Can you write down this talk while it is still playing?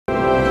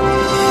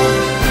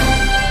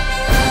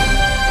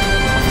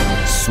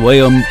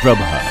Swayam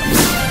Prabha.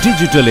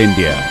 Digital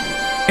India.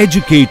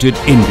 Educated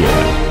India.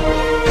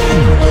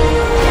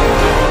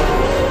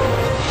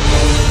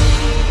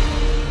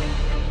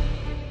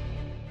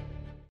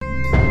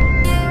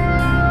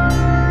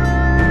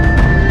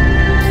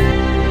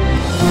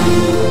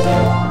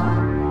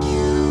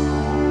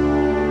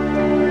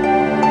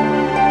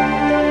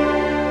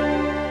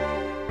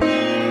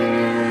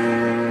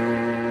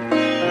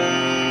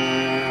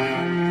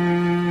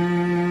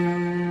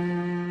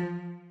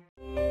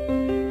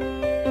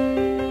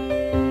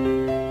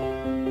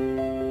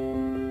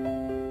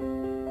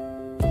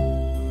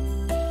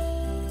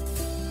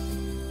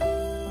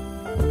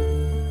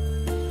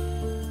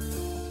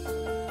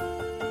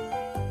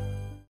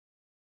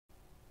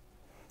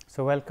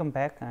 So, welcome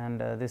back,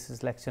 and this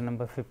is lecture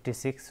number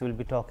 56. We will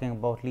be talking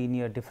about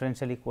linear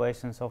differential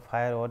equations of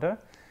higher order,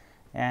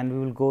 and we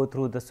will go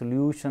through the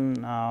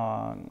solution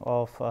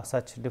of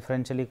such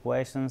differential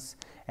equations,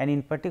 and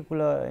in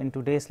particular in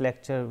today's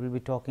lecture we will be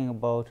talking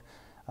about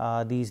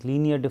these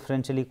linear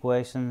differential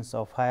equations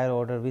of higher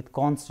order with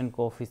constant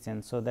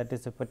coefficients. So, that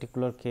is a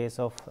particular case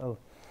of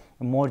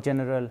more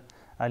general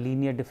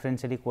linear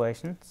differential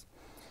equations.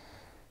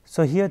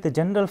 So, here the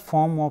general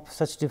form of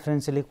such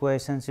differential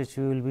equations which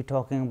we will be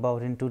talking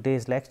about in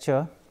today's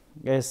lecture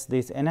is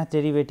this nth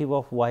derivative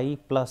of y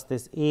plus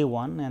this a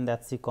 1, and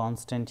that is the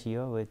constant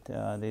here with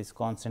these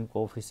constant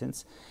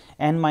coefficients,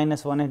 n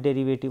minus 1th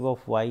derivative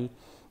of y,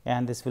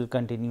 and this will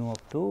continue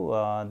up to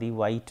the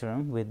y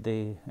term with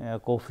the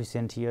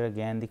coefficient here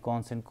again the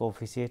constant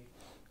coefficient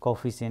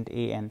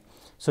a n.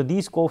 So,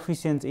 these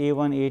coefficients a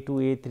 1, a 2,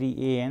 a 3,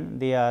 a n,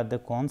 they are the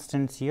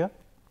constants here,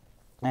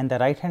 and the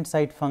right hand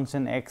side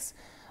function x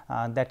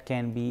that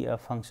can be a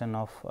function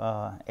of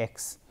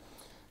x.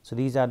 So,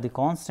 these are the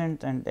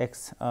constant, and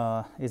x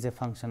is a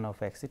function of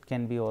x. It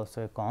can be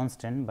also a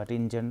constant, but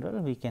in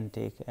general we can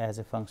take as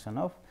a function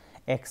of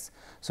x.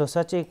 So,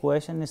 such a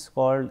equation is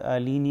called a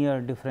linear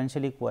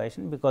differential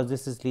equation, because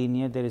this is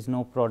linear, there is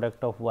no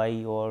product of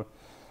y or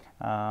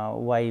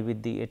y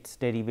with its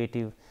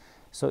derivative.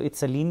 So, it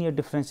is a linear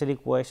differential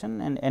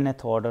equation and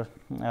nth order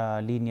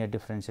linear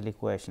differential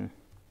equation.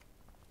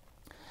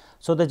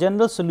 So, the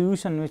general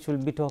solution which we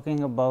will be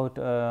talking about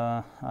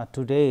in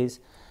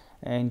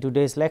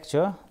today's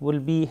lecture will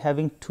be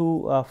having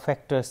two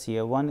factors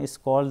here. One is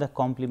called the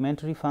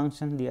complementary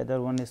function, the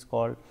other one is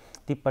called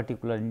the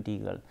particular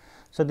integral.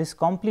 So, this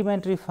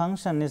complementary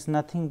function is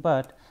nothing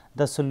but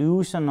the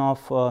solution of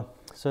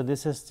so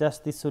this is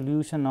just the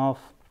solution of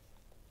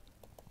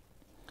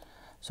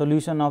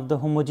the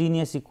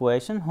homogeneous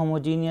equation.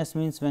 Homogeneous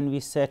means when we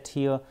set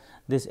here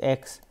this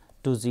x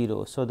to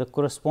 0. So, the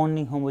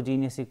corresponding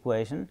homogeneous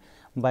equation,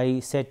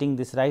 by setting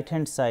this right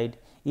hand side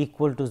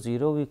equal to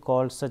 0, we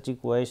call such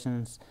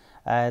equations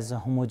as a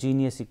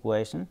homogeneous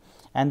equation,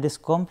 and this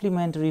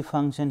complementary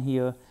function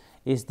here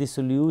is the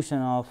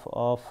solution of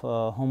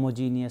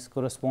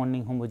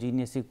corresponding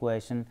homogeneous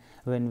equation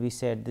when we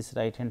set this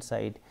right hand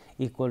side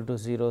equal to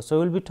 0. So,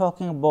 we will be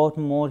talking about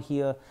more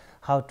here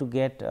how to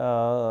get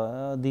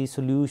the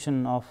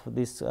solution of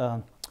this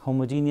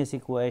homogeneous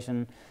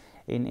equation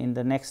in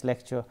the next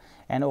lecture,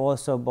 and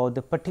also about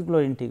the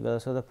particular integral.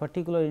 So, the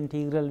particular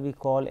integral we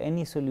call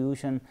any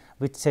solution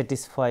which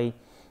satisfy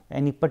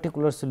any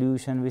particular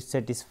solution which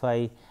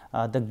satisfy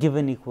the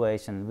given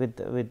equation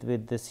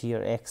with this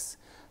here x.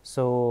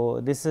 So,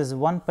 this is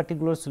one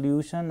particular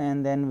solution,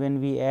 and then when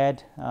we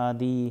add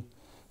the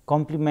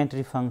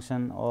complementary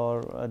function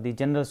or the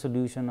general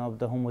solution of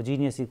the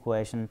homogeneous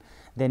equation,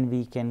 then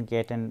we can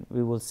get, and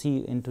we will see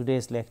in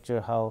today's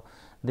lecture how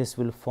this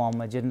will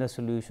form a general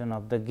solution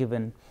of the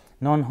given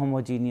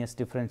non-homogeneous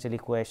differential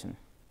equation.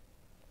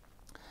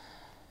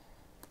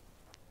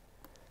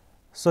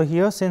 So,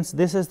 here since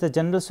this is the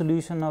general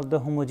solution of the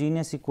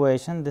homogeneous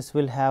equation, this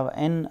will have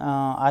n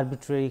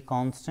arbitrary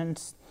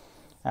constants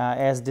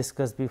as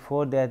discussed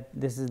before, that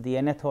this is the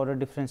nth order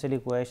differential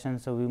equation.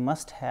 So, we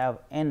must have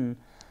n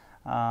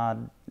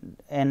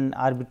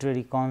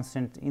arbitrary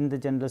constant in the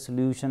general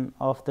solution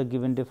of the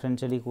given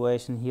differential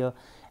equation here,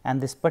 and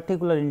this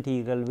particular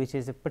integral which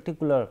is a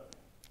particular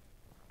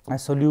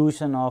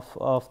solution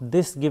of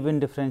this given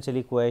differential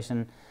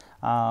equation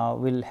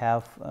will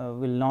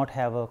not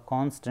have a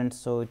constant.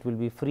 So, it will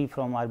be free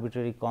from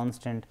arbitrary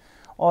constant,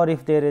 or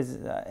if there is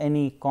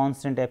any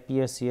constant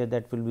appears here,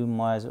 that will be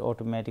merged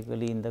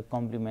automatically in the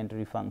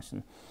complementary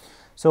function.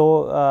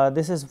 So,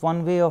 this is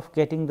one way of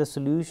getting the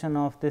solution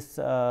of this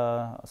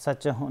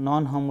such a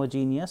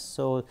non-homogeneous.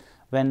 So,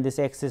 when this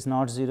x is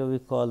not 0, we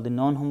call the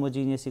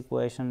non-homogeneous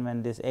equation.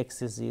 When this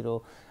x is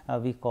 0,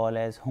 we call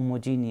as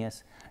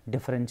homogeneous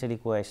differential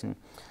equation.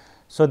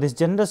 So, this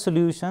general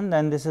solution,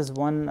 then this is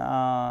one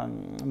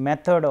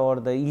method or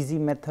the easy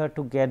method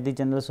to get the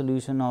general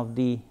solution of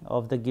the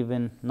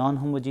given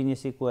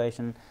non-homogeneous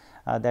equation,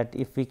 that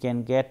if we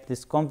can get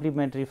this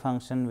complementary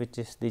function which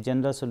is the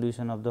general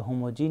solution of the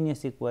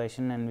homogeneous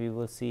equation, and we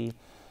will see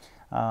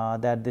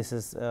that this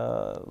is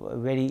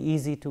very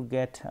easy to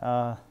get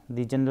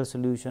the general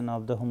solution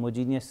of the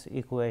homogeneous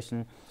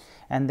equation,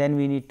 and then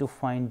we need to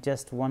find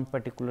just one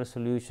particular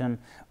solution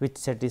which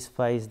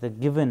satisfies the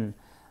given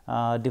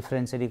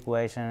differential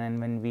equation, and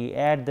when we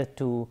add the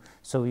two,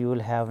 so we will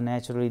have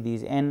naturally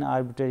these n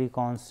arbitrary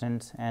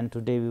constants, and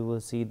today we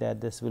will see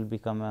that this will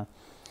become a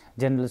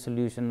general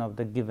solution of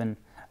the given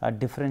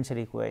differential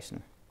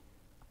equation.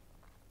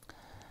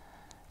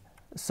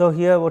 So,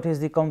 here what is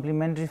the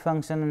complementary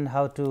function and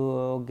how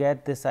to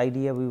get this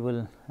idea we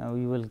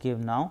will give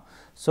now.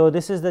 So,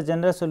 this is the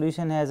general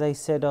solution, as I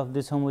said, of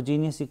this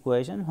homogeneous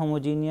equation.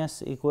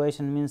 Homogeneous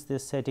equation means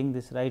this setting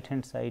this right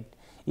hand side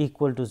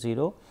equal to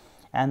 0,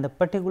 and the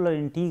particular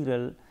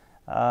integral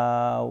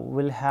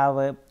will have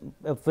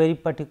a very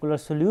particular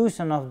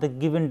solution of the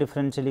given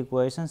differential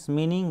equations,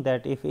 meaning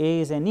that if A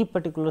is any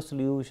particular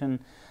solution,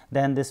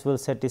 then this will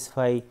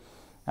satisfy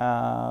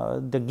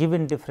the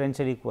given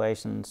differential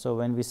equation. So,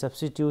 when we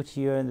substitute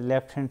here in the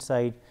left hand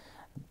side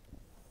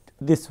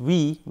this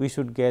v, we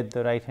should get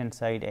the right hand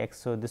side x.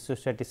 So, this should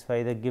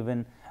satisfy the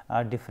given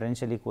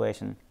differential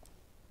equation,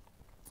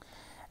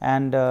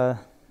 and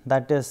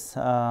that is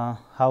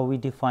how we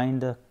define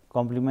the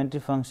complementary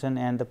function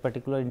and the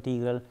particular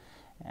integral,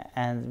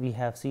 and we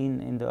have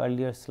seen in the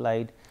earlier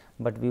slide,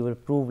 but we will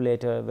prove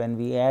later. When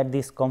we add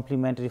this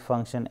complementary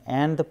function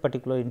and the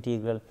particular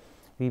integral,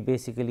 we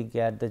basically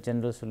get the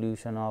general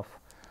solution of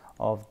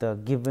the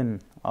given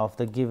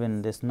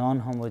this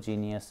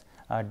non-homogeneous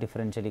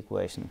differential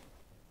equation.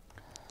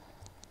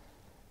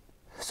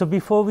 So,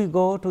 before we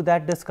go to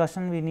that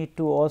discussion, we need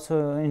to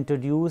also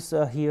introduce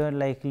here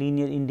like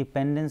linear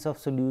independence of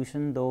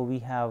solution, though we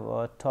have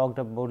talked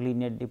about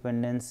linear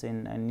dependence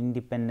and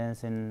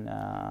independence in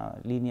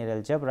linear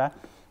algebra,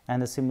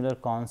 and the similar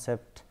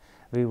concept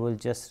we will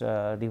just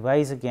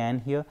revise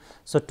again here.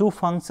 So, two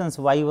functions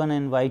y1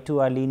 and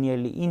y2 are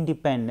linearly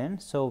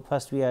independent. So,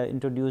 first we are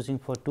introducing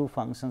for two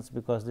functions,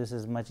 because this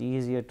is much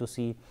easier to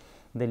see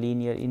the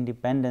linear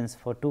independence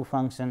for two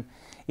function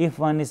if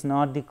one is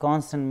not the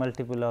constant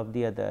multiple of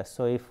the other.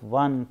 So, if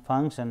one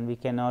function we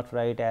cannot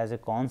write as a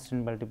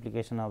constant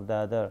multiplication of the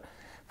other.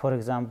 For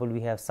example,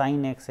 we have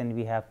sin x and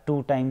we have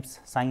 2 times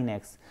sin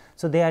x.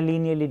 So, they are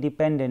linearly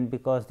dependent,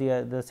 because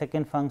the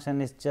second function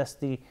is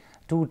just the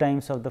 2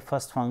 times of the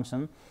first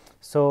function.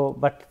 So,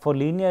 but for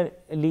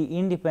linearly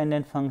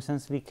independent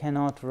functions we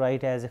cannot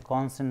write as a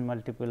constant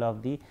multiple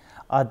of the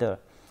other.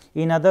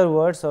 In other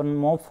words, or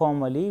more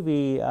formally,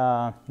 we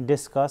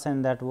discuss,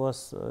 and that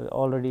was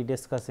already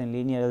discussed in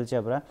linear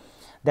algebra,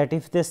 that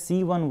if this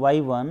C1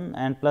 y1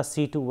 and plus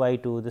C2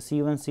 y2, the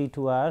C1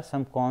 C2 are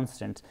some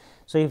constants.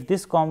 So, if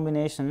this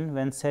combination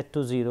when set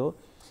to 0,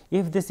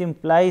 if this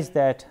implies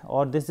that,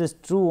 or this is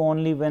true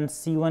only when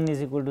C1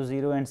 is equal to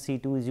 0 and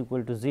C2 is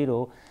equal to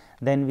 0,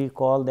 then we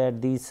call that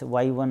these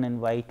y1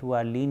 and y2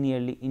 are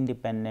linearly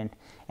independent.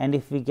 And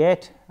if we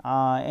get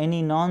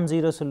any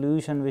non-zero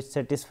solution which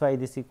satisfy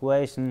this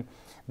equation,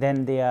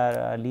 then they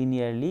are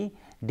linearly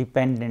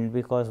dependent,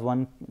 because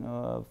one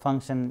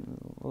function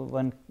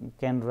one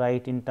can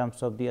write in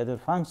terms of the other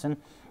function.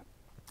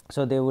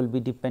 So, there will be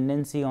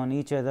dependency on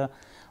each other,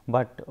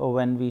 but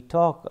when we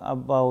talk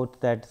about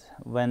that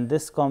when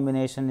this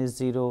combination is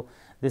 0,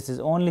 this is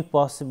only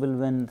possible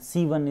when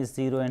C1 is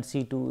 0 and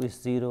C2 is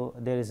 0,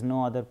 there is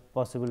no other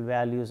possible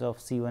values of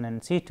C1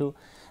 and C2,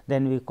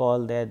 then we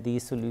call that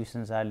these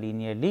solutions are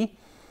linearly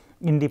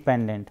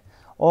independent.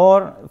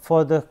 Or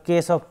for the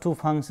case of two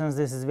functions,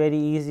 this is very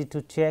easy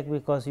to check,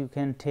 because you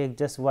can take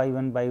just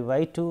y1 by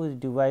y2,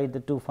 divide the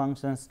two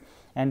functions,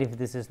 and if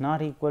this is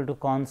not equal to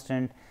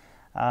constant,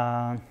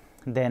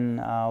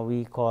 then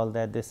we call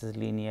that this is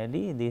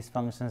linearly, these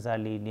functions are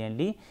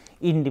linearly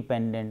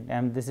independent,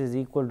 and this is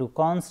equal to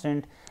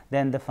constant,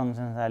 then the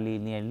functions are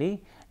linearly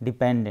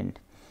dependent.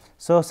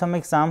 So, some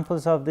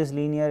examples of this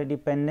linear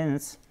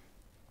dependence.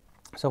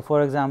 So,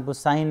 for example,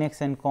 sin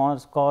x and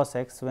cos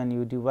x, when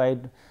you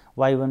divide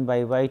y1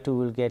 by y2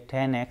 will get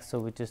tan x, so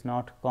which is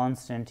not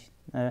constant.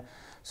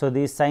 So,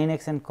 these sin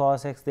x and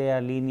cos x, they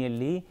are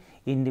linearly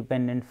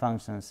independent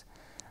functions.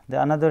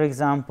 The another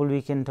example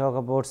we can talk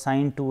about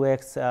sin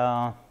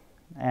 2x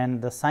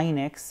and the sin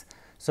x.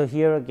 So,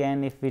 here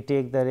again if we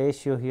take the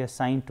ratio here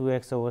sin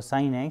 2x over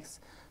sin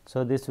x.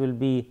 So, this will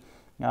be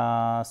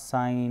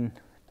sin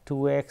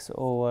 2x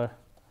over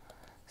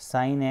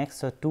sin x.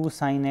 So, 2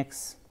 sin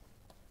x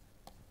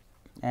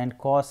and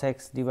cos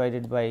x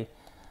divided by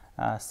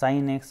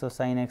sin x. So,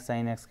 sin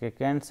x get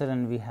cancelled,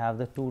 and we have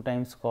the 2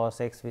 times cos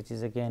x, which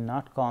is again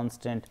not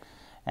constant,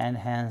 and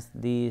hence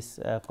these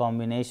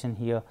combination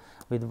here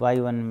with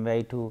y1 and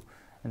y2,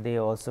 they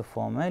also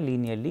form a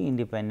linearly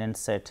independent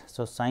set.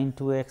 So, sin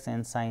 2x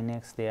and sin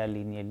x, they are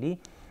linearly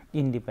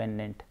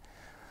independent.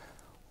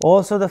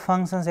 Also, the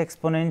functions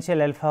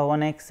exponential alpha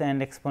 1x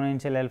and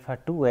exponential alpha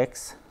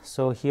 2x.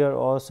 So, here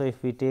also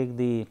if we take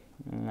the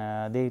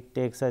they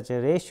take such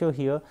a ratio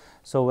here.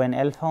 So, when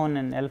alpha 1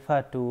 and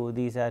alpha 2,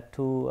 these are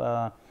two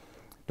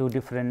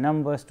different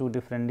numbers, two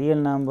different real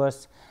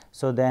numbers.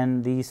 So,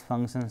 then these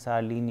functions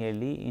are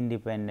linearly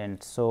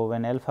independent. So,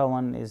 when alpha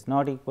 1 is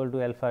not equal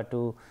to alpha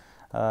 2,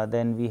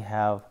 then we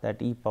have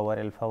that e power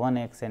alpha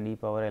 1x and e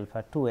power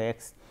alpha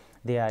 2x,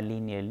 they are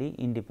linearly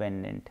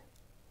independent.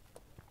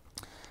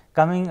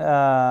 Coming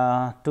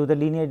to the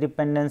linear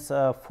dependence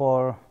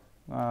for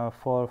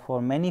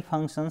for many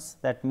functions,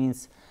 that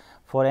means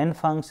for n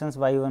functions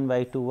y1,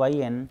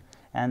 y2, yn,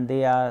 and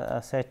they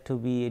are said to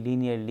be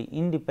linearly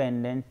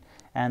independent,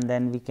 and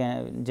then we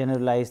can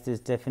generalize this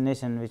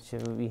definition, which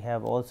we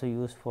have also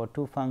used for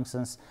two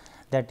functions,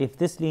 that if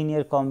this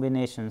linear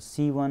combination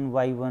C1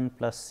 y1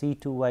 plus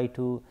C2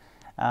 y2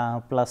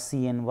 plus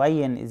Cn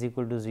yn is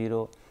equal to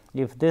 0,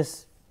 if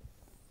this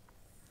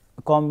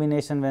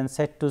combination when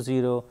set to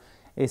 0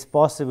 is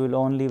possible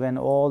only when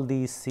all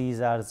these C's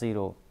are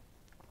 0,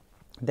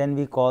 then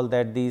we call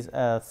that these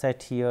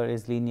set here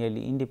is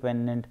linearly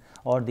independent,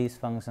 or these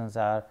functions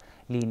are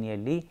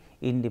linearly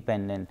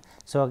independent.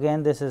 So,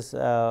 again this is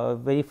a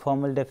very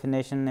formal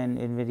definition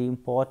and very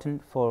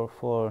important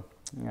for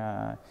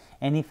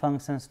any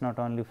functions, not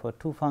only for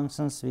two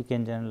functions, we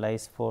can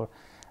generalize for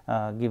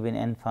given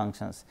n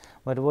functions.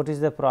 But what is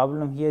the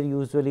problem here?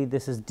 Usually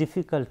this is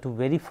difficult to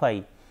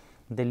verify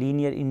the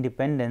linear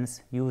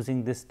independence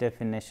using this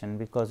definition,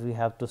 because we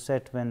have to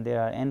set when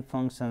there are n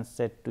functions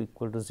set to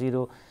equal to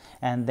 0,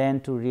 and then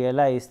to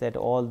realize that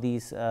all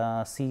these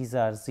C's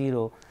are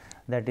 0,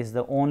 that is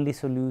the only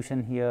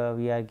solution here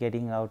we are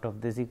getting out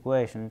of this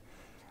equation.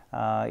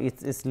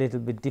 It is little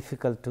bit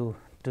difficult to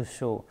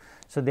show.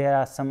 So, there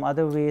are some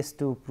other ways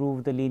to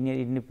prove the linear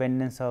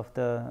independence of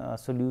the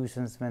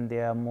solutions when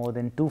there are more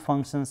than two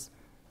functions.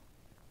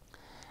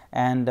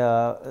 And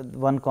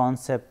one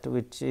concept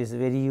which is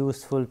very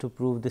useful to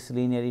prove this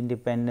linear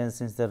independence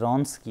is the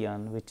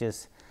Wronskian, which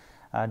is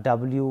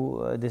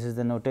W. This is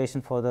the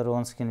notation for the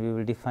Wronskian. We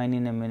will define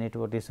in a minute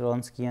what is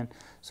Wronskian.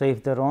 So,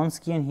 if the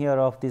Wronskian here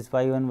of this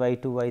y1,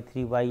 y2,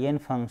 y3, yn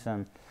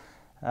function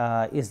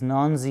is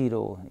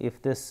non-zero,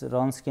 if this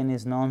Wronskian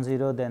is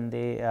non-zero, then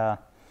they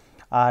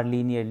are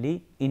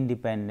linearly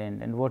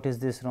independent. And what is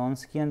this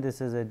Wronskian?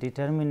 This is a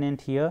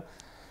determinant here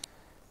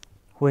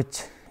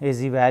which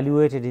is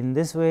evaluated in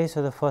this way.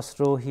 So, the first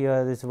row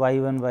here is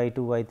y1, y2,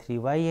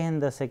 y3, yn,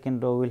 the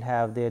second row will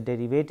have their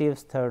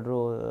derivatives, third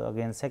row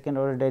again second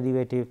order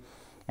derivative,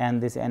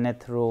 and this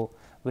nth row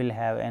will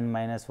have n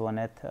minus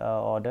 1th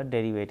order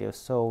derivatives.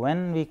 So,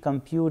 when we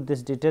compute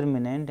this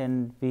determinant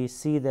and we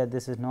see that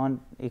this is not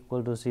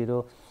equal to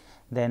 0,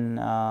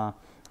 then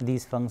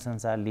these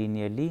functions are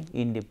linearly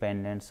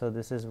independent. So,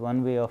 this is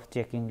one way of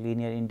checking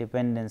linear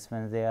independence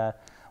when there are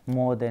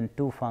more than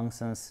two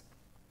functions.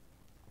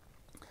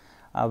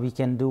 We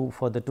can do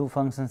for the two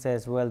functions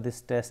as well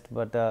this test,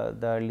 but the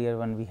earlier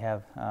one we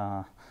have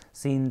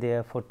seen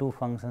there. For two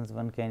functions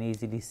one can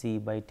easily see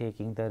by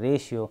taking the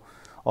ratio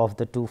of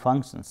the two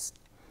functions.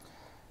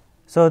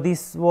 So,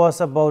 this was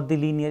about the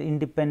linear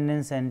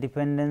independence and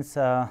dependence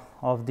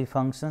of the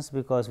functions,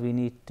 because we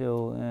need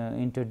to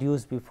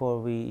introduce before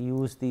we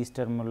use these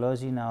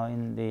terminology now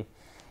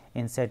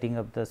in setting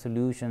up the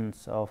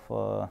solutions of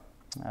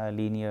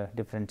linear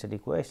differential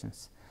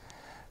equations.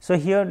 So,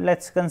 here let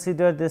us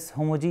consider this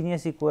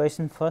homogeneous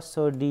equation first.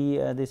 So,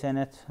 this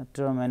nth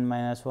term n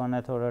minus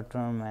 1th order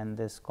term and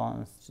this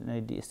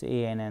constant this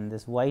a n and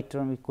this y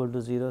term equal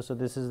to 0. So,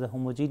 this is the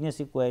homogeneous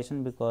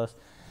equation because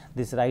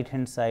this right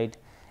hand side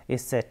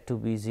is set to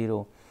be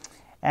 0,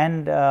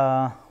 and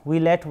we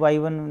let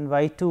y1 and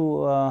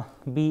y2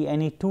 be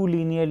any two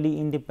linearly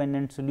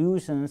independent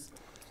solutions.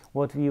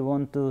 What we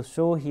want to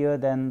show here,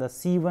 then the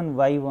C1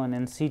 y1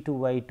 and C2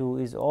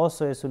 y2 is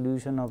also a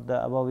solution of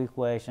the above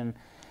equation,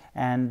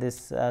 and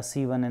this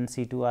C1 and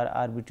C2 are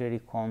arbitrary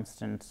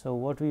constants. So,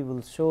 what we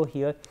will show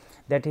here,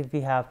 that if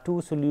we have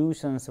two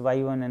solutions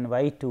y1 and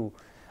y2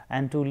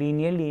 and two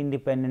linearly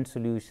independent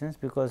solutions,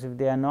 because if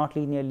they are not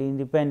linearly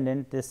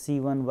independent, this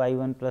C1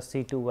 y1 plus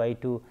C2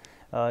 y2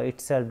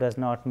 itself does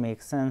not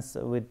make sense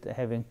with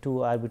having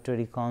two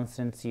arbitrary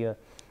constants here.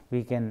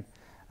 We can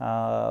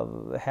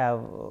have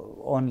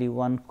only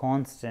one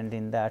constant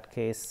in that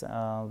case,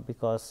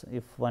 because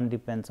if one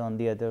depends on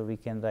the other, we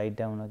can write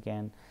down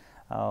again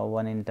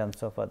one in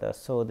terms of others.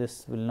 So,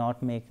 this will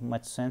not make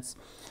much sense.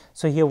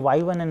 So, here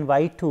y1 and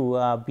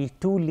y2 be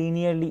two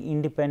linearly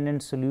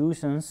independent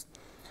solutions,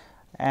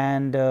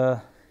 and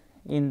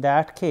in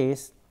that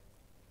case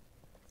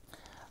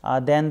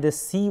then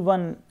this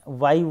C1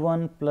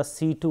 y1 plus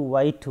C2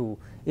 y2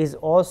 is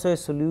also a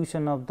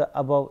solution of the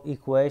above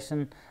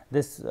equation.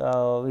 This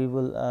we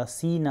will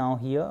see now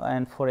here,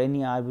 and for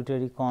any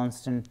arbitrary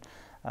constant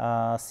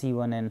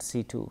C1 and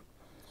C2.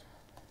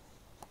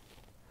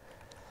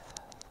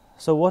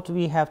 So, what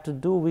we have to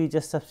do, we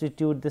just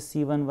substitute the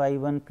C1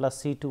 y1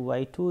 plus C2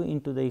 y2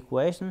 into the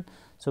equation.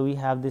 So, we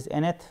have this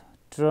nth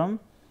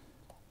term,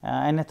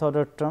 nth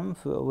order term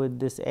with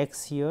this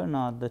x here,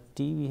 not the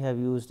t, we have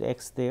used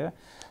x there.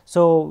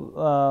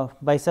 So,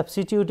 by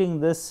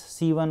substituting this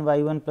C1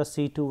 y1 plus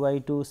C2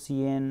 y2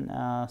 Cn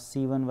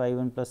C1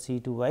 y1 plus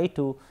C2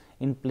 y2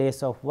 in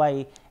place of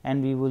y,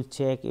 and we will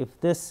check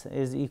if this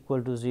is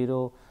equal to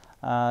 0.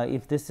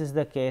 If this is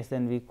the case,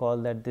 then we call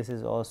that this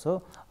is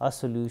also a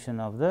solution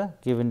of the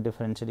given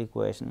differential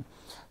equation.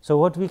 So,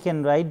 what we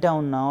can write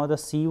down now, the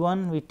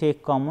C1 we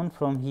take common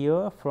from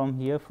here,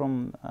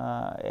 from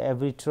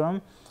every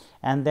term,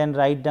 and then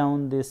write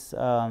down this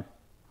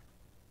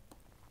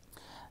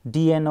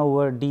dn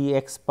over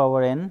dx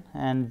power n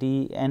and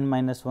dn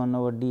minus 1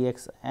 over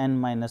dx n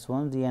minus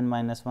 1, the n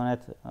minus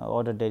 1th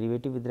order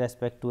derivative with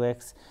respect to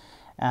x,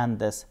 and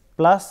this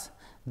plus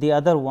the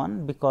other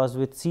one, because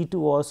with C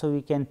 2 also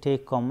we can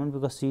take common,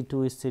 because C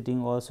 2 is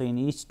sitting also in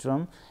each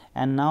term,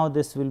 and now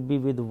this will be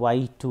with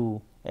y 2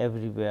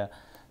 everywhere.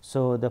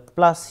 So, the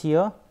plus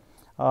here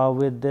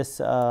with this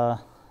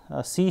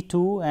C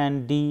 2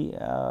 and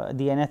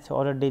the nth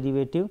order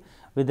derivative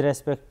with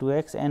respect to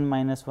x, n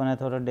minus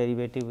 1th order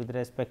derivative with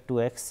respect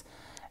to x,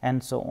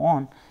 and so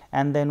on.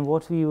 And then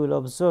what we will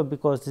observe,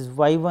 because this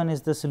y 1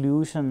 is the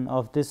solution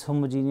of this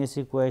homogeneous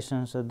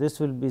equation. So, this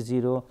will be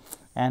 0,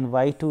 and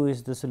y 2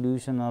 is the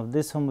solution of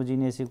this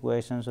homogeneous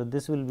equation. So,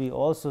 this will be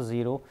also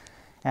 0,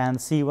 and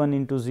C 1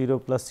 into 0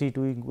 plus C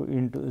 2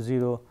 into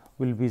 0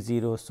 will be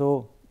 0.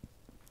 So,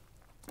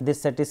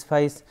 this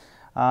satisfies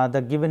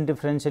the given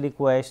differential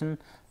equation.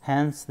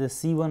 Hence, the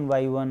C 1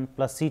 y 1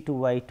 plus C 2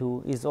 y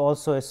 2 is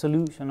also a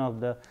solution of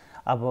the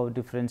above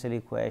differential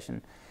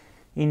equation.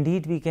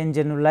 Indeed, we can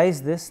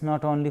generalize this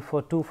not only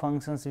for two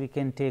functions, we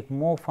can take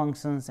more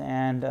functions,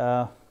 and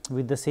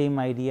with the same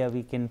idea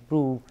we can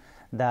prove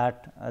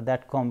that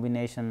that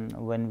combination,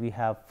 when we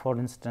have for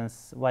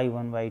instance y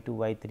 1, y 2,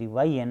 y 3,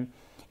 y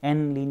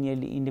n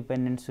linearly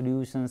independent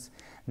solutions,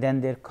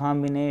 then their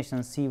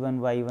combination C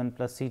 1 y 1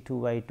 plus C 2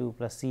 y 2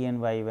 plus C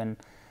n y 1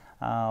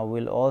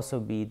 will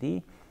also be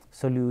the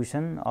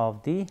solution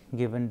of the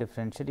given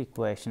differential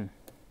equation.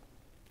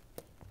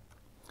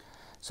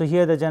 So,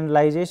 here the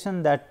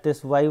generalization that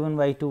this y 1,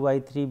 y 2, y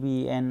 3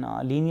 be n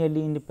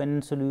linearly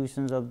independent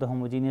solutions of the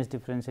homogeneous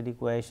differential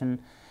equation,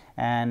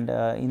 and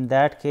in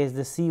that case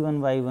the C 1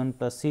 y 1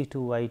 plus C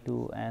 2 y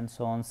 2 and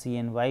so on C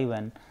n y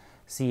 1,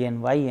 C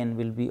n y n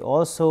will be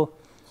also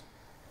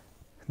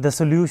the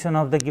solution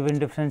of the given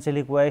differential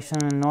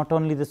equation, and not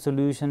only the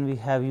solution, we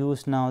have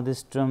used now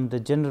this term the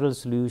general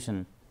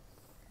solution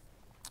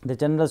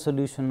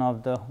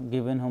of the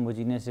given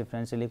homogeneous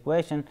differential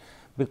equation,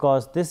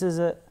 because this is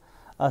a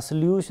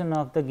solution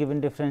of the given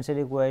differential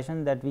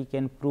equation that we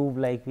can prove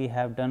like we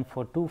have done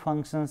for two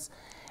functions,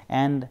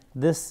 and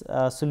this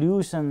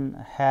solution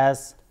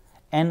has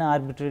n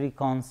arbitrary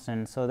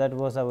constants. So, that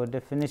was our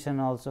definition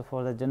also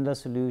for the general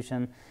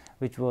solution,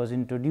 which was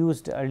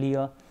introduced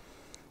earlier,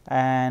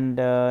 and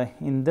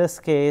in this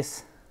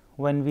case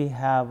when we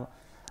have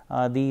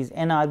these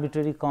n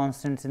arbitrary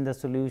constants in the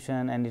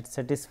solution and it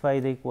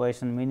satisfies the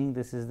equation, meaning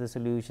this is the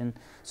solution.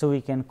 So,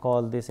 we can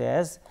call this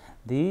as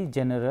the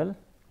general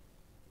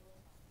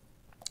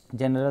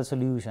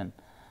solution,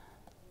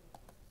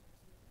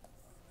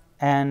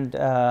 and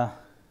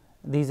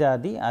these are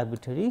the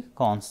arbitrary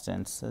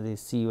constants, the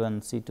C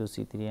 1, C 2,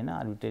 C 3 and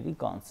arbitrary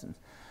constants.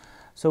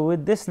 So,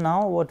 with this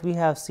now what we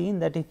have seen,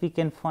 that if we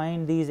can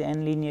find these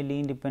n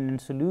linearly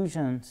independent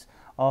solutions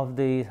of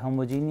the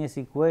homogeneous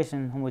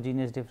equation,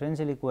 homogeneous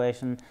differential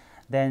equation,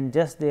 then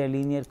just their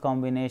linear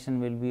combination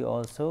will be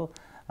also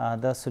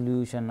the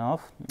solution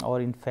of,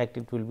 or in fact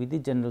it will be the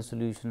general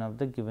solution of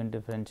the given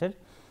differential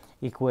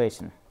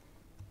equation.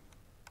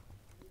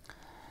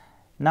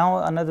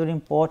 Now, another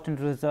important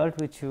result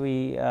which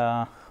we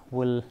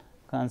will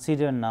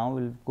consider now,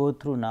 will go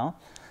through now.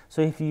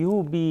 So, if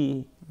u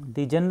be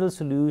the general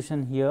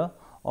solution here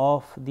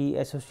of the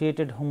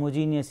associated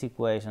homogeneous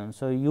equation.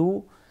 So,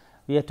 u,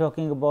 we are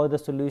talking about the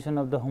solution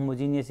of the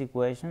homogeneous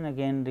equation.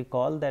 Again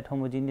recall that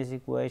homogeneous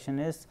equation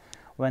is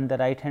when the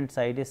right hand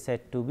side is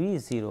set to be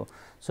 0.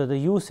 So, the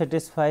u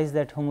satisfies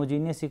that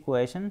homogeneous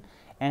equation,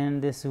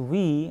 and this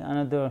v,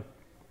 another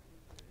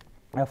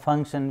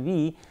function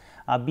v,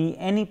 be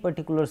any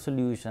particular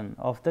solution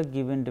of the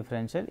given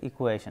differential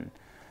equation.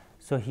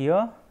 So,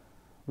 here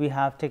we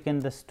have taken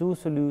these two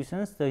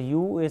solutions, the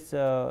u is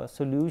a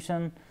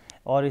solution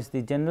or is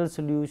the general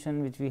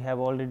solution which we have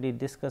already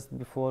discussed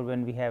before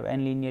when we have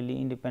n linearly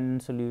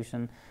independent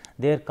solution,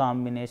 their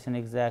combination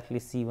exactly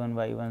C 1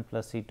 y 1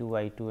 plus C 2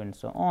 y 2 and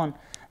so on,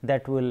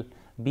 that will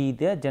be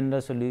the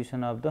general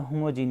solution of the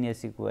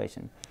homogeneous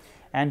equation.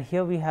 And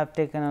here we have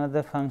taken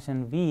another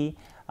function v,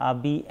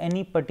 be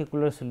any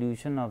particular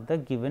solution of the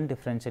given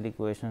differential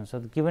equation. So,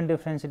 the given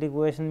differential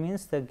equation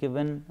means the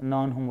given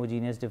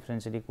non-homogeneous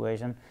differential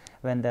equation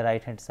when the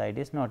right hand side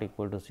is not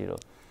equal to 0.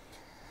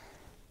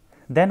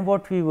 Then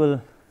what we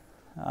will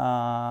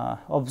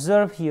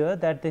observe here,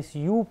 that this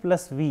u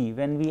plus v,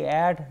 when we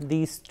add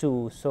these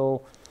two.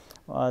 So,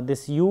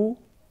 this u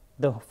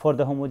for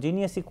the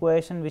homogeneous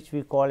equation, which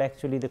we call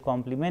actually the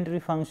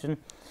complementary function,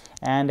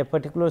 and a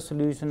particular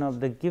solution of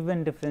the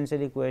given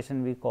differential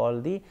equation we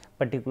call the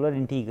particular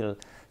integral.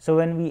 So,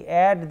 when we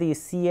add the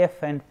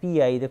CF and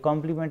PI, the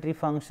complementary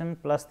function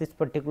plus this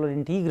particular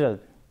integral,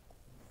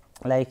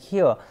 like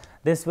here,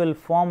 this will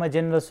form a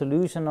general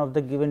solution of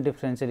the given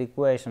differential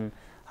equation.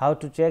 How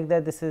to check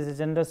that this is a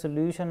general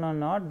solution or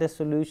not? This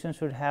solution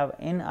should have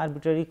n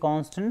arbitrary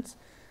constants,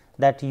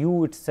 that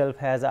u itself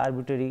has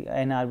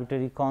n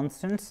arbitrary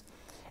constants,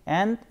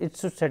 and it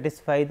should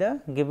satisfy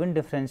the given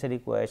differential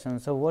equation.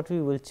 So, what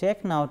we will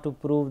check now to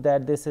prove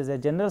that this is a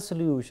general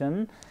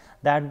solution,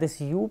 that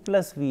this u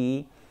plus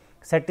v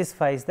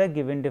satisfies the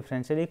given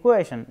differential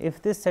equation.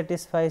 If this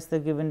satisfies the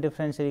given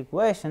differential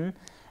equation,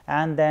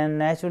 and then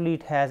naturally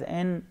it has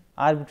n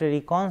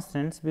arbitrary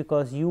constants,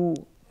 because u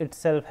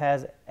itself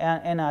has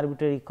n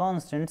arbitrary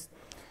constants.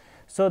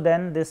 So,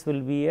 then this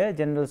will be a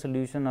general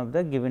solution of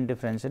the given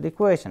differential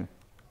equation.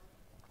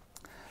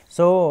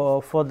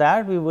 So, for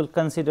that we will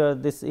consider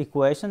this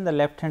equation, the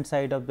left hand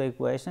side of the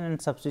equation,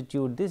 and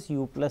substitute this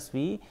u plus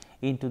v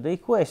into the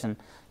equation.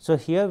 So,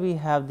 here we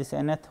have this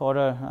nth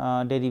order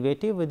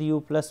derivative with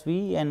u plus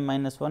v, and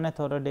minus 1th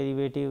order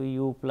derivative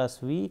u plus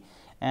v,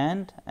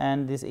 and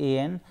this a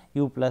n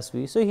u plus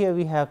v. So, here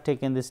we have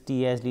taken this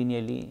t as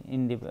linearly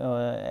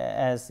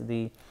as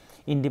the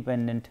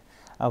independent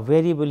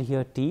variable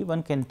here t.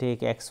 One can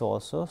take x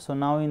also. So,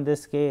 now in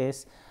this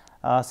case,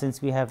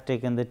 since we have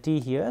taken the t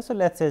here, so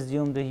let us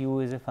assume the u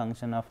is a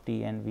function of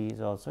t and v is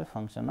also a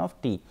function of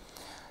t.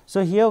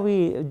 So, here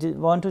we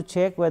want to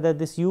check whether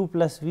this u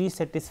plus v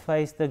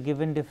satisfies the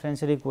given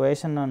differential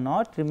equation or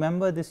not.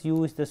 Remember, this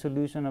u is the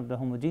solution of the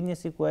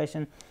homogeneous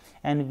equation,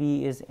 and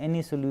v is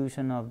any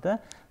solution of the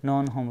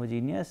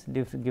non-homogeneous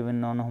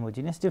given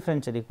non-homogeneous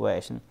differential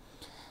equation.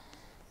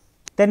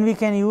 Then we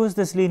can use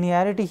this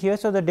linearity here.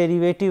 So, the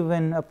derivative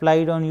when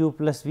applied on u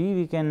plus v,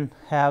 we can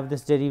have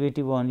this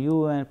derivative on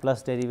u and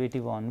plus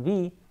derivative on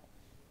v,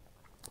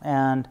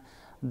 and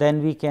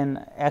then we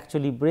can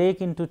actually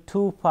break into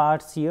two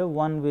parts here,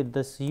 one with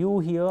this u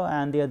here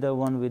and the other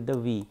one with the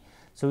v.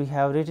 So, we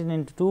have written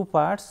into two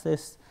parts,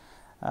 this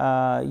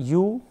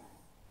u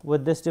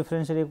with this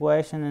differential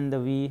equation and the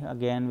v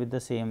again with the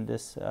same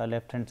this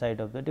left hand side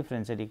of the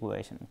differential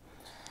equation.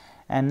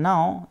 And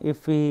now,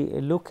 if we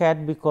look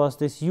at, because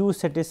this u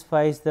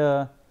satisfies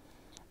the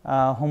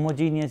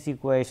homogeneous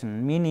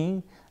equation,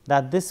 meaning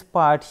that this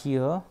part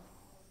here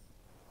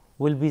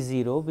will be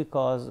 0,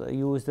 because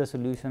u is the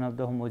solution of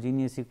the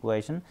homogeneous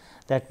equation.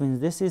 That means,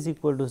 this is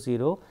equal to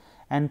 0,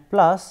 and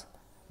plus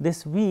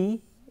this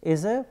v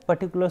is a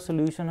particular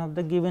solution of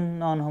the given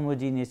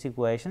non-homogeneous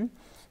equation,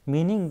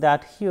 meaning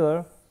that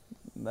here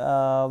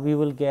we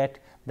will get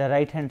the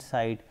right hand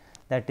side,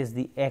 that is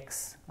the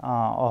x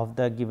of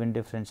the given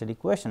differential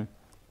equation.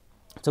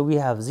 So, we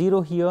have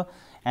 0 here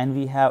and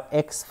we have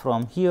x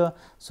from here.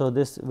 So,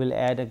 this will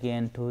add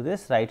again to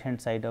this right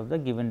hand side of the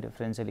given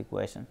differential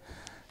equation.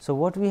 So,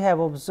 what we have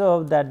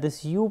observed, that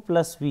this u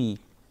plus v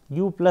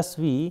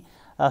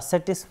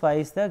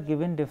satisfies the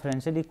given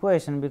differential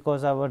equation,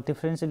 because our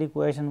differential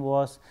equation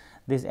was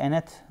this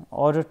nth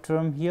order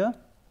term here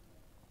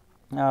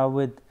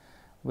with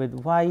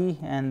y,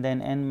 and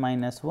then n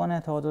minus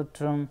 1th order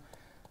term,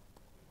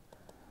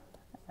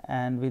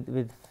 and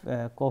with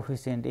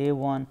coefficient a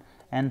 1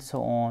 and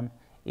so on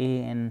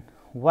a n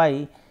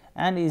y,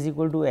 and is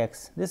equal to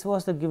x. This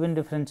was the given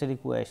differential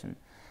equation.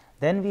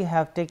 Then we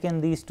have taken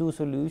these two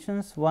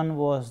solutions. One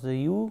was the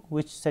u,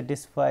 which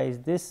satisfies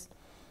this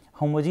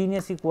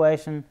homogeneous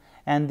equation,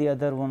 and the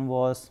other one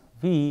was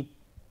v,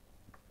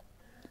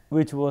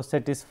 which was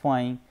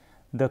satisfying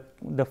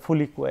the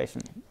full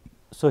equation.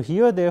 So,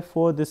 here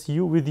therefore, this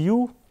u with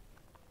u,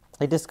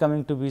 it is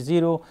coming to be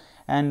 0,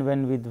 and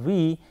when with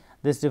v,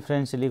 this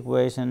differential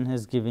equation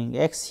is giving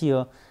x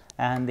here,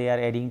 and they are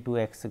adding to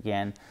x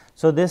again.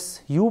 So,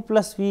 this u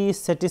plus v is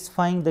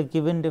satisfying the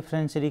given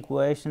differential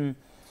equation,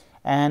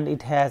 and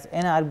it has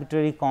n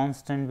arbitrary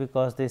constant,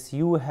 because this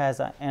u has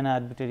an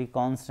arbitrary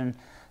constant.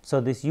 So,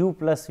 this u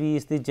plus v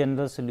is the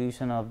general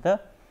solution of the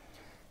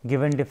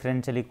given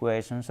differential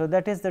equation. So,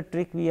 that is the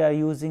trick we are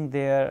using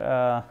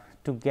there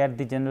to get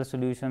the general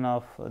solution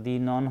of the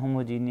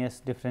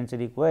non-homogeneous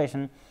differential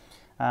equation,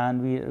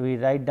 and we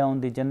write down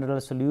the general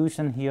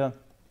solution here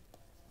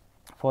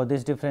for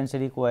this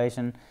differential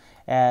equation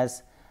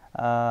as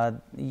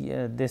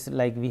this,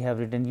 like we have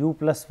written u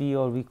plus v,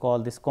 or we call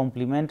this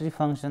complementary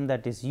function,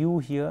 that is u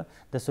here,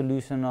 the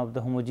solution of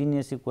the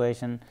homogeneous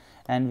equation,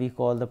 and we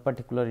call the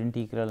particular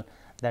integral,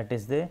 that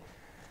is the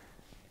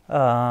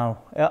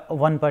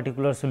one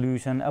particular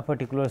solution, a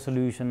particular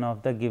solution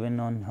of the given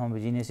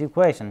non-homogeneous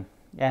equation.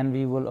 And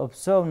we will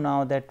observe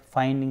now that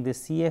finding the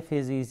CF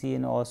is easy,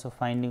 and also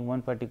finding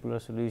one particular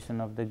solution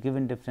of the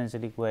given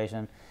differential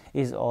equation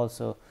is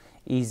also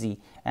easy.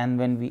 And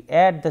when we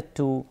add the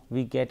two,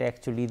 we get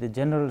actually the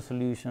general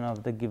solution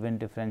of the given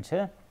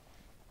differential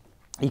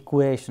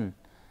equation.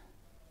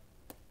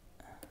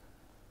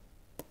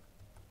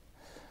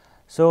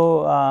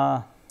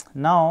 So,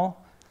 now,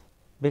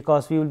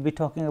 because we will be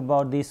talking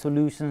about these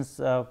solutions,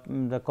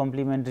 the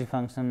complementary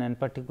function and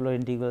particular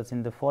integrals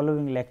in the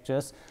following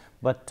lectures,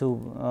 but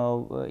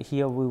to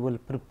here we will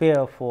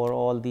prepare for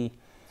all the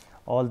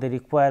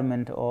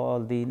requirement or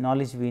all the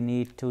knowledge we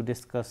need to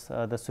discuss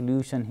the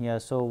solution here.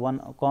 So, one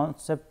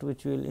concept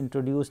which we will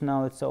introduce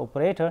now, is the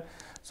operator.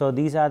 So,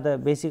 these are the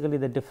basically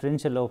the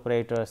differential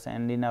operators,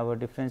 and in our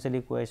differential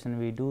equation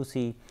we do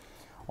see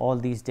all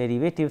these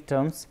derivative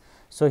terms.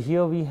 So,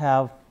 here we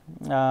have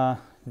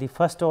the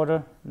first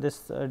order,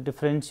 this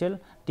differential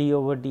d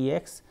over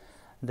dx,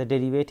 the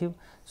derivative.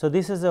 So,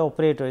 this is the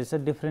operator, it is a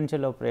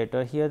differential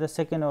operator. Here the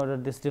second order,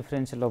 this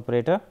differential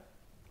operator,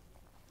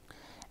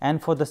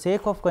 and for the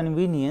sake of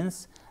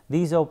convenience,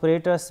 These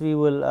operators we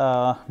will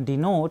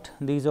denote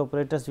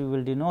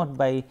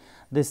by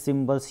these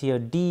symbols here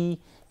d,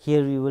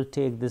 here we will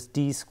take this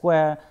d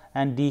square,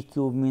 and d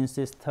cube means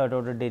this third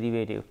order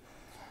derivative.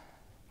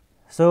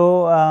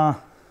 So,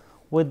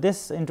 with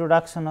this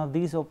introduction of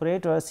these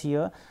operators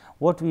here,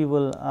 what we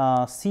will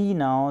see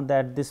now,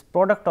 that this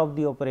product of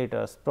the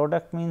operators,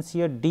 product means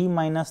here d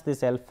minus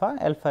this alpha,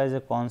 alpha is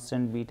a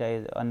constant, beta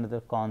is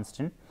another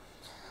constant.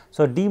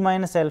 So, d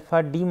minus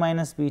alpha, d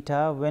minus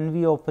beta, when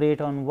we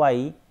operate on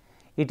y,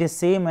 it is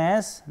same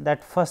as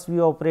that first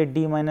we operate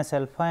d minus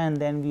alpha and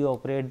then we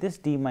operate this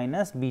d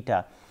minus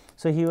beta.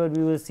 So, here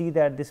we will see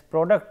that this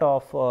product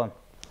of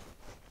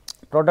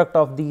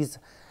these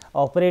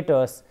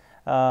operators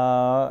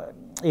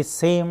is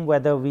same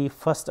whether we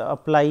first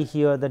apply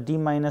here the d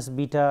minus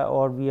beta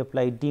or we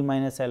apply d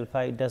minus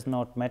alpha, it does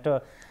not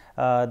matter.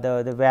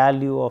 The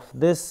value of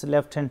this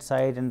left hand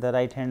side and the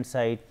right hand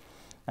side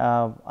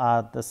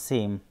are the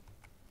same.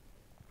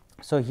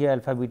 So, here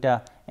alpha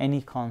beta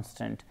any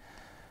constant.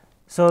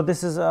 So,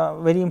 this is a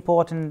very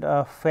important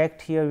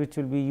fact here which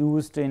will be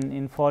used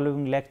in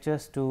following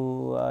lectures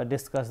to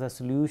discuss the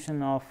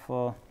solution of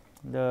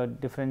the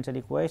differential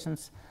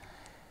equations.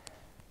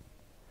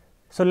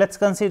 So, let us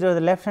consider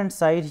the left hand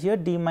side here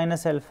d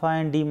minus alpha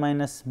and d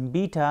minus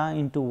beta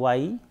into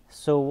y.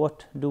 So,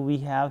 what do we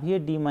have here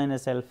d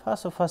minus alpha?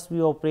 So, first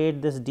we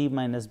operate this d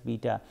minus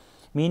beta,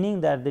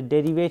 meaning that the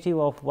derivative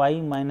of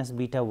y minus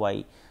beta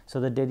y. So,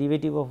 the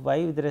derivative of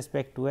y with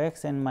respect to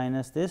x and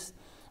minus this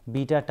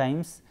beta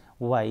times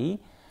y,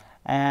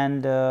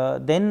 and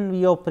then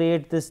we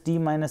operate this d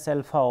minus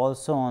alpha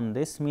also on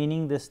this,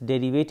 meaning this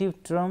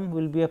derivative term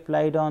will be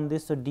applied on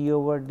this. So, d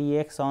over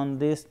dx on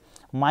this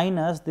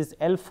minus this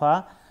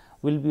alpha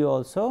will be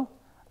also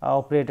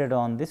operated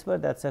on this,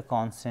 but that is a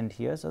constant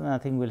here. So,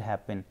 nothing will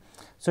happen.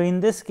 So,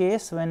 in this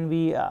case when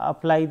we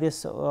apply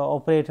this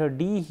operator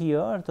d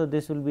here, so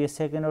this will be a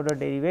second order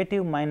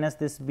derivative minus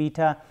this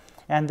beta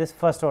and this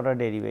first order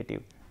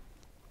derivative.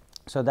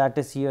 So, that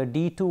is here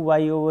d 2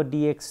 y over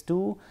dx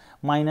 2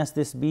 minus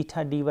this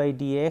beta dy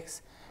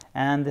dx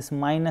and this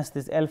minus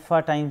this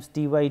alpha times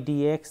dy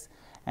dx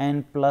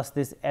and plus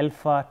this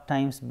alpha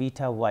times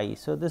beta y.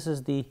 So, this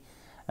is the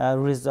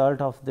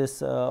result of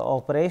this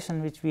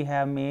operation which we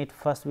have made.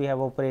 First we have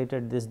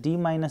operated this d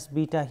minus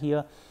beta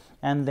here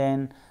and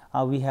then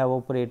we have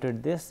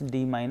operated this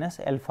d minus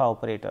alpha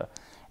operator,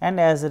 and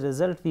as a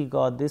result we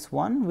got this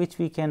one which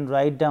we can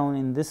write down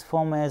in this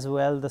form as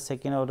well, the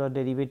second order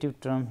derivative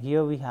term.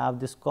 Here we have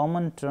this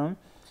common term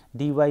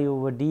dy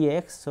over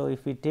dx. So,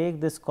 if we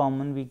take this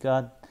common, we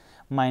got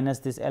minus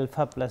this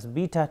alpha plus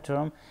beta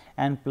term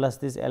and plus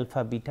this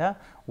alpha beta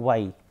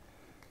y,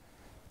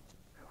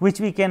 which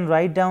we can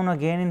write down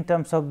again in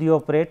terms of the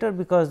operator,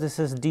 because this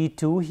is d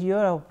 2 here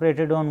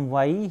operated on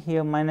y,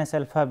 here minus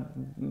alpha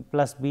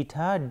plus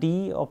beta,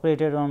 d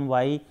operated on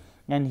y,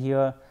 and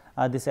here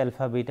this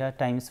alpha beta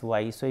times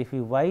y. So, if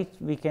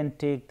we can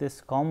take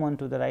this common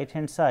to the right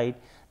hand side,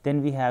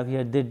 then we have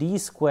here the d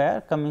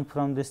square coming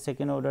from this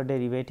second order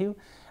derivative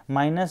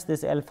minus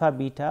this alpha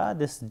beta,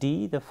 this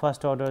d, the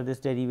first order this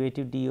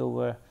derivative d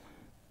over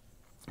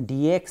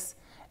dx,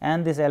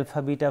 and this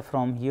alpha beta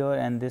from here,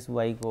 and this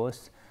y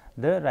goes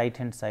the right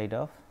hand side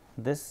of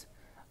this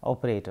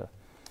operator.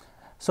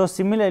 So,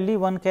 similarly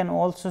one can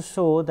also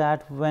show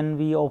that when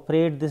we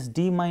operate this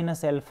d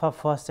minus alpha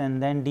first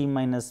and then d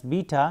minus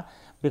beta,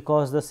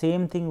 because the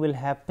same thing will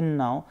happen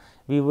now,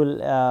 we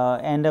will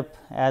end up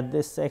at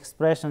this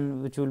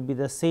expression which will be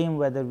the same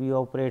whether we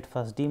operate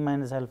first d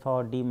minus alpha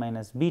or d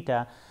minus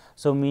beta.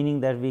 So,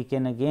 meaning that we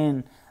can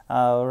again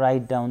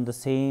write down the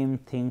same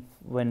thing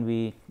when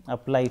we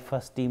apply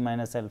first d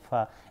minus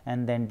alpha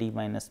and then d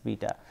minus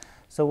beta.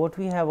 So, what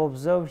we have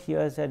observed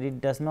here is that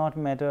it does not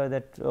matter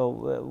that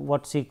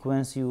what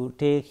sequence you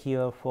take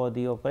here for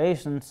the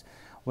operations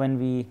when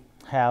we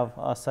have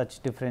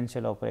such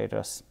differential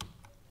operators.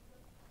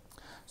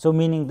 So,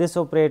 meaning this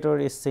operator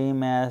is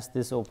same as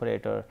this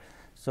operator.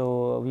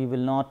 So, we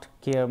will not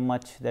care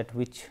much that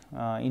which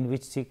in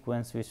which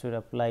sequence we should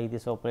apply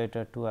this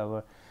operator to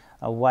our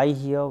y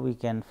here. We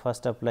can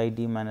first apply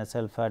d minus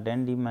alpha,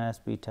 then d minus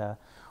beta,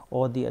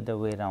 or the other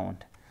way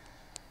around.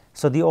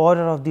 So, the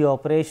order of the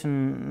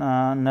operation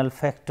null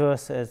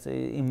factors is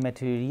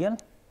immaterial.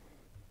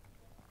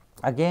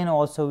 Again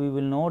also we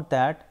will note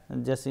that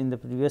just in the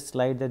previous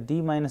slide that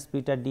d minus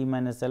beta, d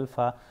minus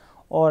alpha,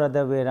 or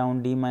other way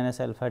around d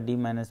minus alpha, d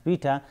minus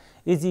beta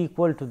is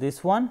equal to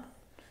this one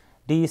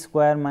d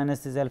square minus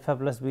this alpha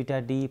plus beta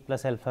d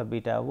plus alpha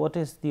beta. What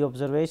is the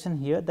observation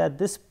here? That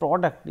this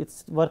product, it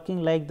is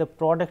working like the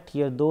product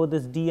here, though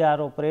this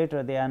dr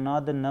operator they are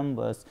not the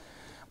numbers,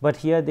 but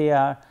here they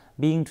are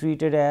being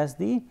treated as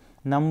the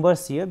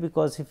numbers here,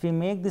 because if we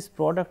make this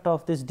product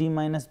of this d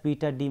minus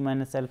beta, d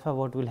minus alpha,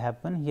 what will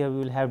happen? Here we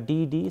will have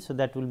d d, so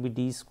that will be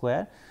d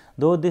square,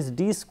 though this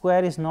d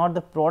square is not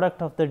the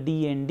product of the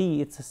d and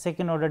d, it is a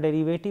second order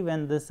derivative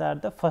and these are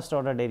the first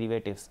order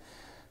derivatives.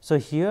 So,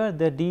 here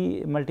the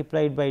d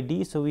multiplied by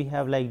d, so we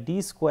have like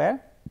d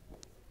square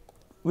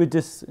which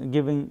is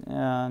giving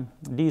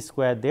d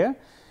square there,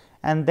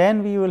 and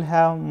then we will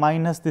have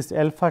minus this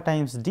alpha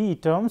times d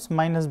terms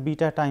minus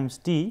beta times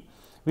d,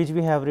 which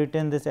we have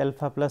written this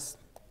alpha plus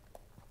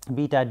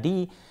beta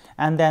d,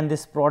 and then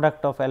this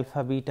product of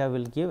alpha beta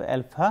will give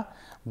alpha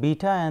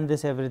beta, and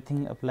this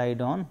everything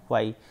applied on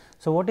y.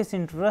 So, what is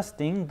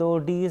interesting, though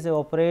d is a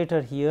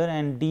operator here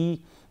and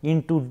d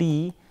into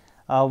d,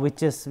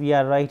 which is we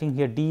are writing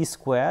here d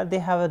square, they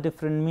have a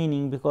different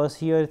meaning, because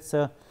here it is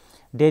a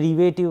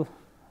derivative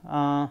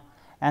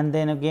and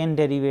then again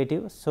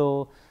derivative.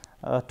 So,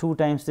 2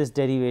 times this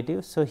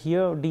derivative. So,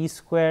 here d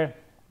square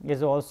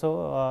is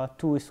also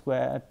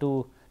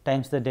 2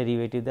 times the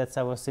derivative, that is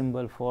our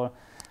symbol for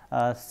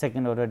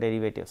second order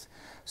derivatives.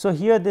 So,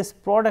 here this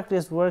product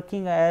is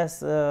working as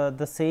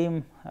the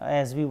same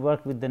as we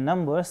work with the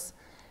numbers,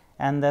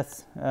 and that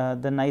is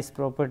the nice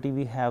property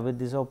we have with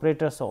these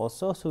operators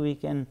also. So, we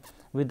can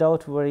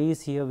without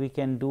worries here we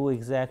can do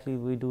exactly,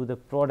 we do the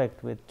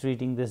product with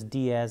treating this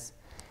d as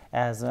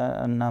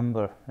a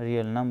number,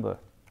 real number.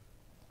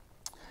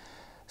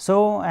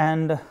 So,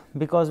 and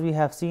because we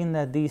have seen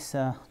that these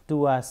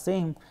two are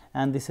same,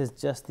 and this is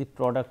just the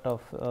product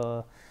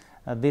of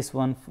this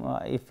one,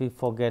 if we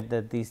forget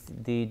that this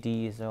the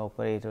d is an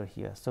operator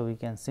here. So, we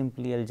can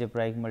simply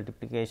algebraic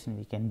multiplication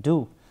we can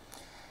do.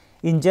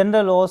 In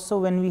general also,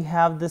 when we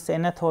have this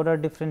nth order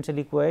differential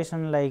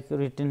equation like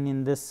written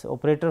in this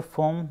operator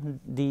form,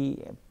 the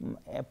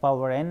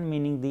power n,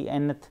 meaning the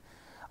nth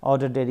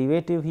order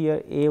derivative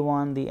here, a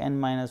 1 the n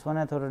minus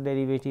 1th order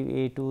derivative,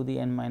 a 2 the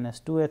n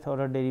minus 2th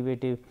order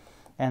derivative,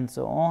 and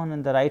so on.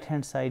 On the right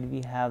hand side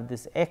we have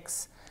this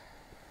x.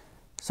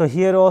 So,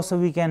 here also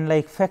we can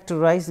like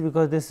factorize,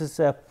 because this is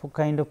a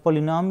kind of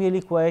polynomial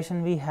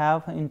equation we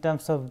have in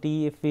terms of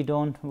d, if we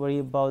do not worry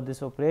about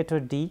this operator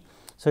d.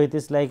 So, it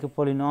is like a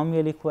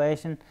polynomial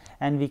equation,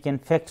 and we can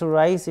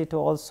factorize it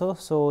also.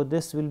 So,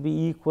 this will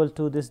be equal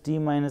to this d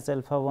minus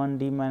alpha 1,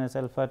 d minus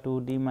alpha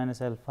 2, d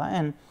minus alpha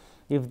n,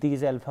 if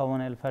these alpha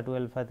 1, alpha 2,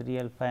 alpha 3,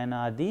 alpha n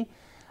are the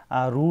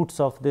roots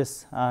of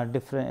this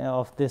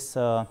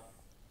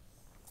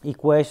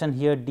equation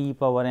here, d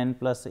power n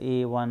plus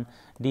a 1,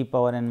 d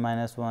power n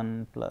minus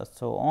 1 plus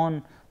so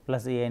on,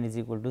 plus a n is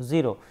equal to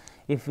 0.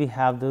 If we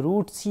have the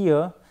roots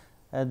here,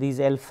 these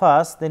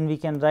alphas, then we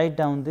can write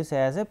down this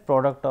as a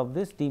product of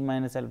this d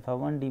minus alpha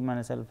 1, d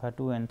minus alpha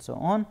 2 and so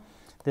on,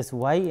 this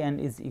y n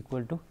is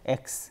equal to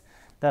x,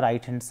 the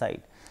right hand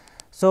side.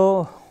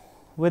 So,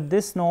 with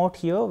this note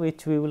here,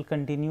 which we will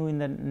continue in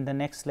the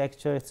next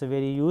lecture, it is a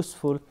very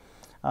useful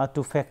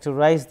to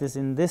factorize this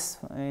in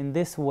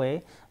this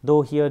way,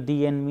 though here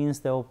d n means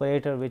the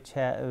operator which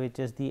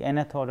is the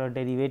nth order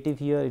derivative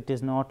here. It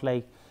is not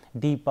like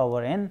d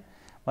power n,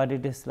 but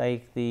it is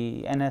like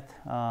the nth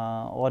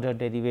order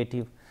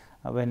derivative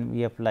when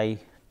we apply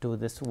to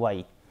this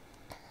y.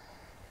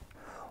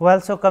 Well,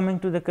 so coming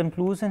to the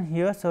conclusion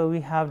here, so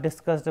we have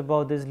discussed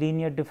about these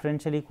linear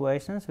differential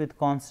equations with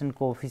constant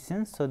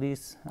coefficients. So,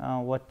 these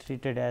were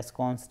treated as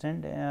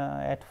constant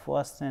at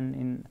first, and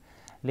in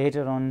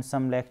later on in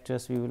some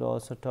lectures we will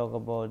also talk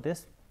about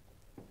this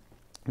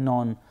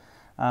non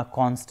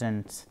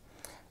constants.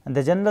 And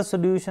the general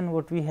solution,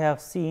 what we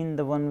have seen,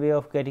 the one way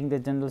of getting the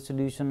general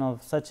solution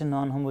of such a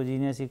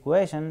non-homogeneous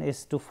equation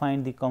is to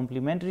find the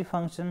complementary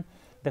function.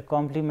 The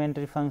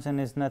complementary function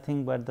is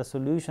nothing but the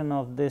solution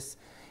of this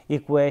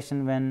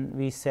equation when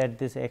we set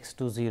this x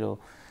to 0,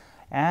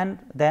 and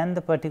then the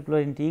particular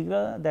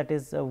integral, that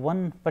is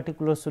one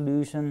particular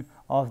solution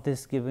of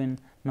this given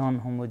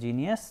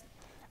non-homogeneous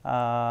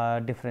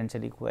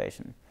differential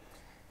equation.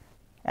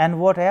 And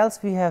what else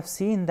we have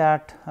seen,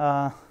 that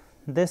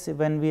this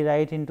when we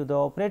write into the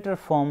operator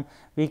form,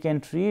 we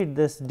can treat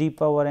this d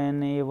power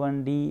n a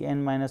 1 d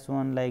n minus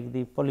 1 like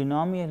the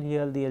polynomial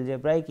here, the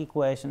algebraic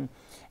equation,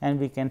 and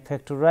we can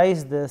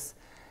factorize this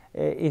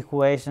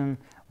equation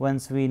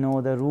once we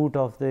know the root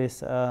of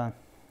this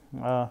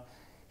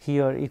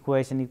here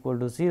equation equal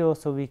to 0.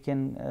 So, we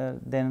can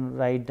then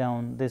write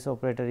down this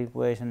operator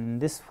equation in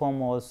this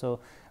form also,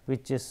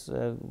 which is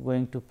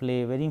going to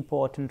play a very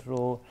important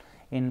role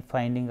in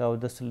finding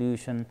out the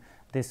solution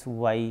this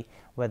y,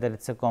 whether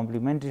it is a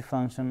complementary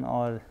function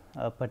or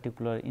a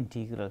particular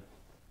integral.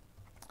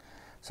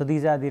 So,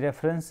 these are the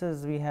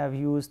references we have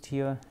used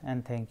here,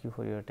 and thank you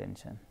for your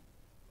attention.